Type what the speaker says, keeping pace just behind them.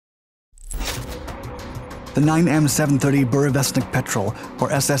The 9M730 Burevestnik Petrel, or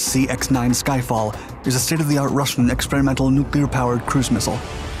SSC-X9 Skyfall, is a state-of-the-art Russian experimental nuclear-powered cruise missile.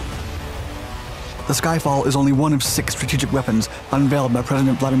 The Skyfall is only one of 6 strategic weapons unveiled by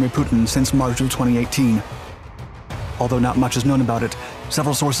President Vladimir Putin since March of 2018. Although not much is known about it,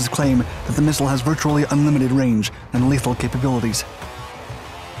 several sources claim that the missile has virtually unlimited range and lethal capabilities.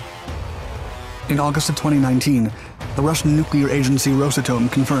 In August of 2019, the Russian nuclear agency Rosatom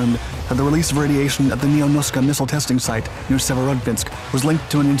confirmed that the release of radiation at the Nyonoksa missile testing site near Severodvinsk was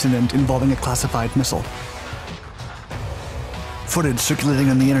linked to an incident involving a classified missile. Footage circulating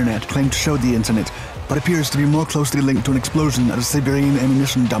on the internet claimed to show the incident, but appears to be more closely linked to an explosion at a Siberian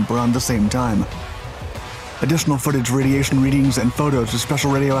ammunition dump around the same time. Additional footage, radiation readings, and photos of special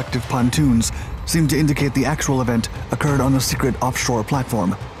radioactive pontoons seem to indicate the actual event occurred on a secret offshore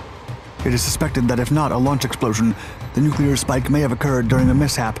platform. It is suspected that if not a launch explosion, the nuclear spike may have occurred during a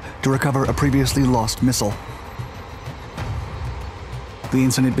mishap to recover a previously lost missile. The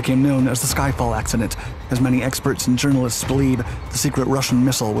incident became known as the Skyfall accident, as many experts and journalists believe the secret Russian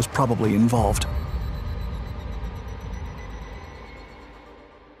missile was probably involved.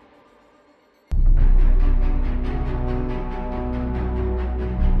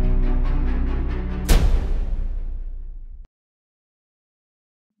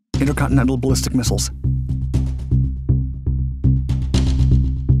 Intercontinental ballistic missiles.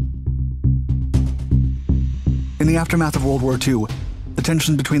 In the aftermath of World War II, the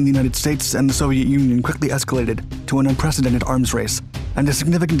tension between the United States and the Soviet Union quickly escalated to an unprecedented arms race and a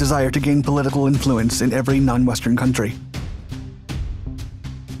significant desire to gain political influence in every non-Western country.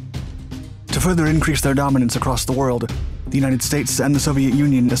 To further increase their dominance across the world, the United States and the Soviet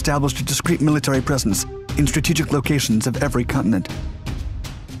Union established a discreet military presence in strategic locations of every continent.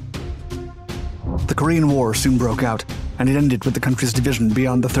 The Korean War soon broke out, and it ended with the country's division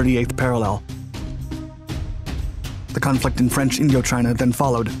beyond the 38th parallel. The conflict in French Indochina then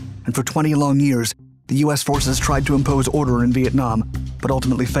followed, and for 20 long years, the US forces tried to impose order in Vietnam, but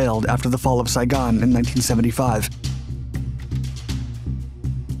ultimately failed after the fall of Saigon in 1975.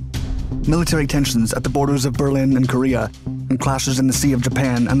 Military tensions at the borders of Berlin and Korea, and clashes in the Sea of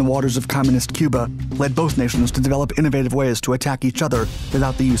Japan and the waters of communist Cuba led both nations to develop innovative ways to attack each other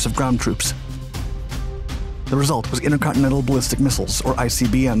without the use of ground troops. The result was intercontinental ballistic missiles, or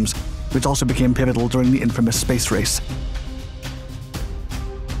ICBMs, which also became pivotal during the infamous space race.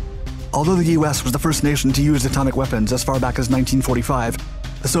 Although the US was the first nation to use atomic weapons as far back as 1945,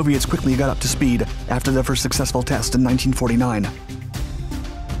 the Soviets quickly got up to speed after their first successful test in 1949.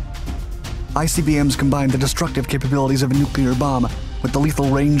 ICBMs combined the destructive capabilities of a nuclear bomb with the lethal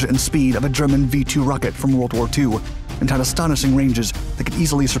range and speed of a German V-2 rocket from World War II, and had astonishing ranges that could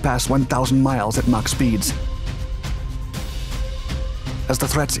easily surpass 1,000 miles at Mach speeds. As the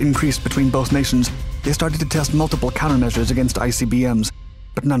threats increased between both nations, they started to test multiple countermeasures against ICBMs,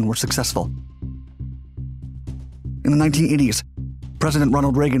 but none were successful. In the 1980s, President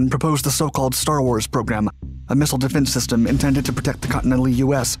Ronald Reagan proposed the so-called Star Wars program, a missile defense system intended to protect the continental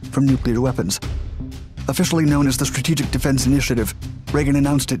US from nuclear weapons. Officially known as the Strategic Defense Initiative, Reagan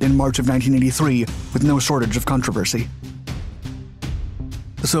announced it in March of 1983 with no shortage of controversy.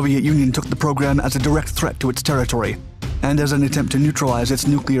 The Soviet Union took the program as a direct threat to its territory, and as an attempt to neutralize its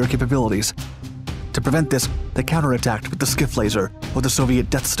nuclear capabilities. To prevent this, they counterattacked with the Skiff laser, or the Soviet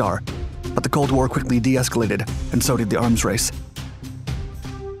Death Star, but the Cold War quickly de-escalated, and so did the arms race.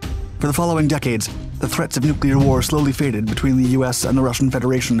 For the following decades, the threats of nuclear war slowly faded between the US and the Russian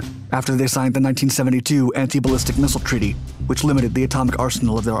Federation after they signed the 1972 Anti-Ballistic Missile Treaty, which limited the atomic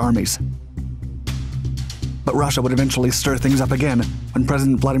arsenal of their armies. But Russia would eventually stir things up again when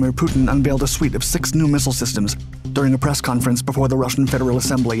President Vladimir Putin unveiled a suite of 6 new missile systems during a press conference before the Russian Federal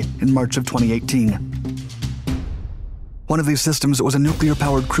Assembly in March of 2018. One of these systems was a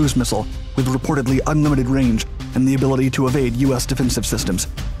nuclear-powered cruise missile with reportedly unlimited range and the ability to evade US defensive systems.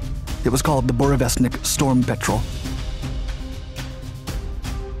 It was called the Burevestnik Petrel.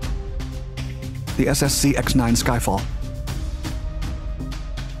 The SSC-X9 Skyfall.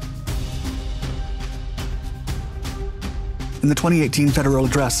 In the 2018 federal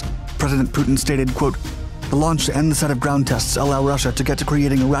address, President Putin stated, quote, "The launch and the set of ground tests allow Russia to get to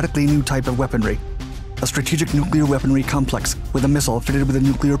creating a radically new type of weaponry, a strategic nuclear weaponry complex with a missile fitted with a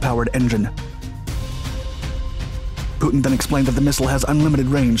nuclear-powered engine." Putin then explained that the missile has unlimited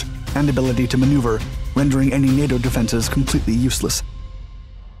range and ability to maneuver, rendering any NATO defenses completely useless.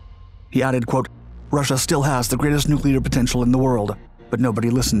 He added, quote, "Russia still has the greatest nuclear potential in the world, but nobody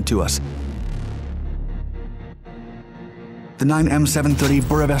listened to us." The 9M730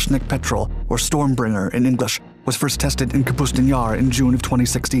 Burevestnik Petrel, or Stormbringer in English, was first tested in Kapustin Yar in June of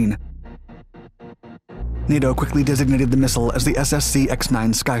 2016. NATO quickly designated the missile as the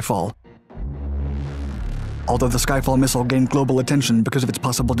SSC-X9 Skyfall. Although the Skyfall missile gained global attention because of its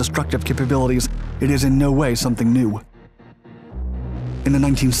possible destructive capabilities, it is in no way something new. In the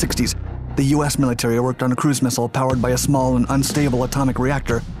 1960s, the US military worked on a cruise missile powered by a small and unstable atomic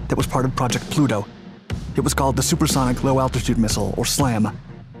reactor that was part of Project Pluto. It was called the Supersonic Low-Altitude Missile, or SLAM.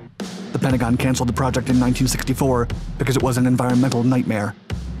 The Pentagon canceled the project in 1964 because it was an environmental nightmare.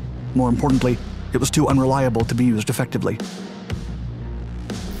 More importantly, it was too unreliable to be used effectively.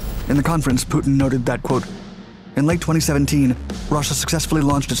 In the conference, Putin noted that, quote, "In late 2017, Russia successfully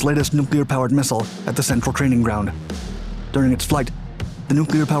launched its latest nuclear-powered missile at the Central Training Ground. During its flight, the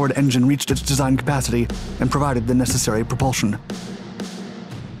nuclear-powered engine reached its design capacity and provided the necessary propulsion."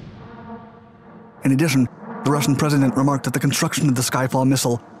 In addition, the Russian president remarked that the construction of the Skyfall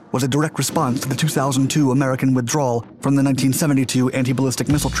missile was a direct response to the 2002 American withdrawal from the 1972 Anti-Ballistic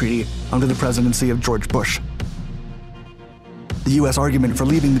Missile Treaty under the presidency of George Bush. The US argument for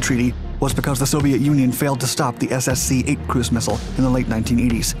leaving the treaty was because the Soviet Union failed to stop the SSC-8 cruise missile in the late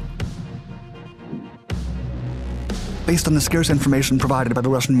 1980s. Based on the scarce information provided by the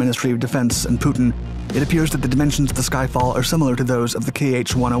Russian Ministry of Defense and Putin, it appears that the dimensions of the Skyfall are similar to those of the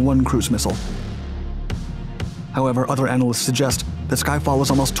KH-101 cruise missile. However, other analysts suggest that Skyfall is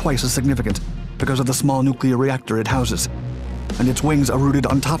almost twice as significant because of the small nuclear reactor it houses, and its wings are rooted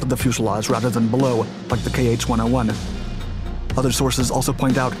on top of the fuselage rather than below, like the KH-101. Other sources also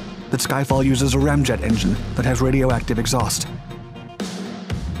point out that Skyfall uses a ramjet engine that has radioactive exhaust.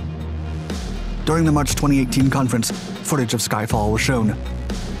 During the March 2018 conference, footage of Skyfall was shown.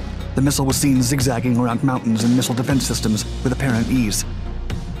 The missile was seen zigzagging around mountains and missile defense systems with apparent ease.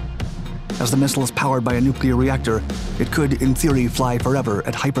 As the missile is powered by a nuclear reactor, it could, in theory, fly forever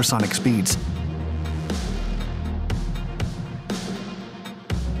at hypersonic speeds.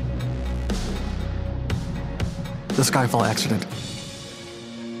 The Skyfall accident.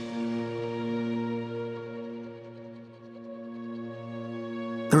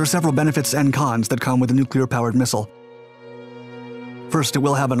 There are several benefits and cons that come with a nuclear-powered missile. First, it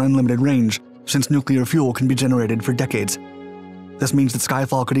will have an unlimited range, since nuclear fuel can be generated for decades. This means that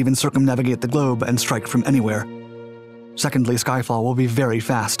Skyfall could even circumnavigate the globe and strike from anywhere. Secondly, Skyfall will be very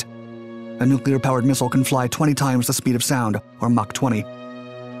fast. A nuclear-powered missile can fly 20 times the speed of sound, or Mach 20.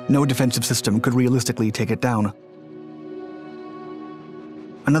 No defensive system could realistically take it down.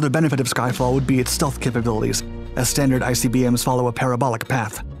 Another benefit of Skyfall would be its stealth capabilities, as standard ICBMs follow a parabolic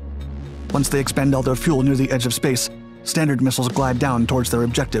path. Once they expend all their fuel near the edge of space, standard missiles glide down towards their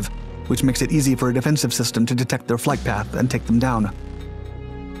objective, which makes it easy for a defensive system to detect their flight path and take them down.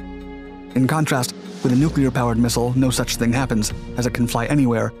 In contrast, with a nuclear-powered missile, no such thing happens, as it can fly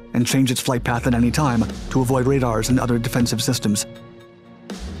anywhere and change its flight path at any time to avoid radars and other defensive systems.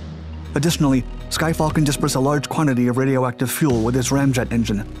 Additionally, Skyfall can disperse a large quantity of radioactive fuel with its ramjet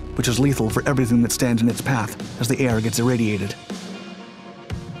engine, which is lethal for everything that stands in its path as the air gets irradiated.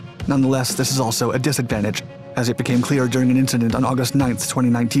 Nonetheless, this is also a disadvantage, as it became clear during an incident on August 9,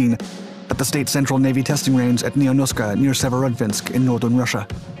 2019, at the State Central Navy testing range at Nyonoksa near Severodvinsk in northern Russia.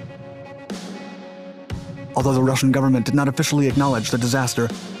 Although the Russian government did not officially acknowledge the disaster,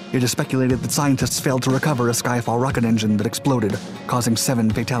 it is speculated that scientists failed to recover a Skyfall rocket engine that exploded, causing 7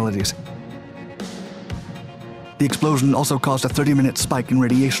 fatalities. The explosion also caused a 30-minute spike in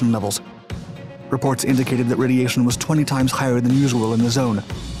radiation levels. Reports indicated that radiation was 20 times higher than usual in the zone,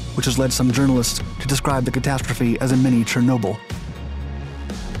 which has led some journalists to describe the catastrophe as a mini Chernobyl.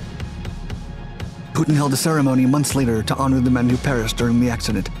 Putin held a ceremony months later to honor the men who perished during the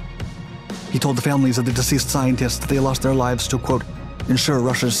accident. He told the families of the deceased scientists that they lost their lives to, quote, "ensure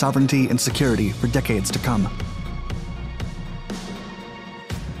Russia's sovereignty and security for decades to come."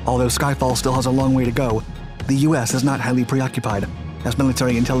 Although Skyfall still has a long way to go, the US is not highly preoccupied, as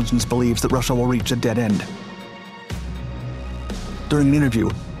military intelligence believes that Russia will reach a dead end. During an interview,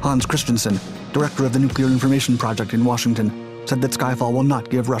 Hans Christensen, director of the Nuclear Information Project in Washington, said that Skyfall will not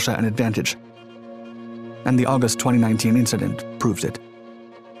give Russia an advantage. And the August 2019 incident proves it.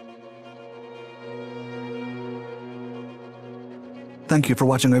 Thank you for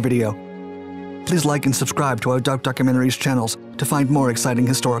watching our video. Please like and subscribe to our Dark Documentaries channels to find more exciting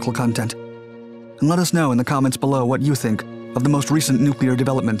historical content. And let us know in the comments below what you think of the most recent nuclear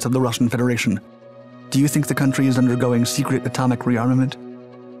developments of the Russian Federation. Do you think the country is undergoing secret atomic rearmament?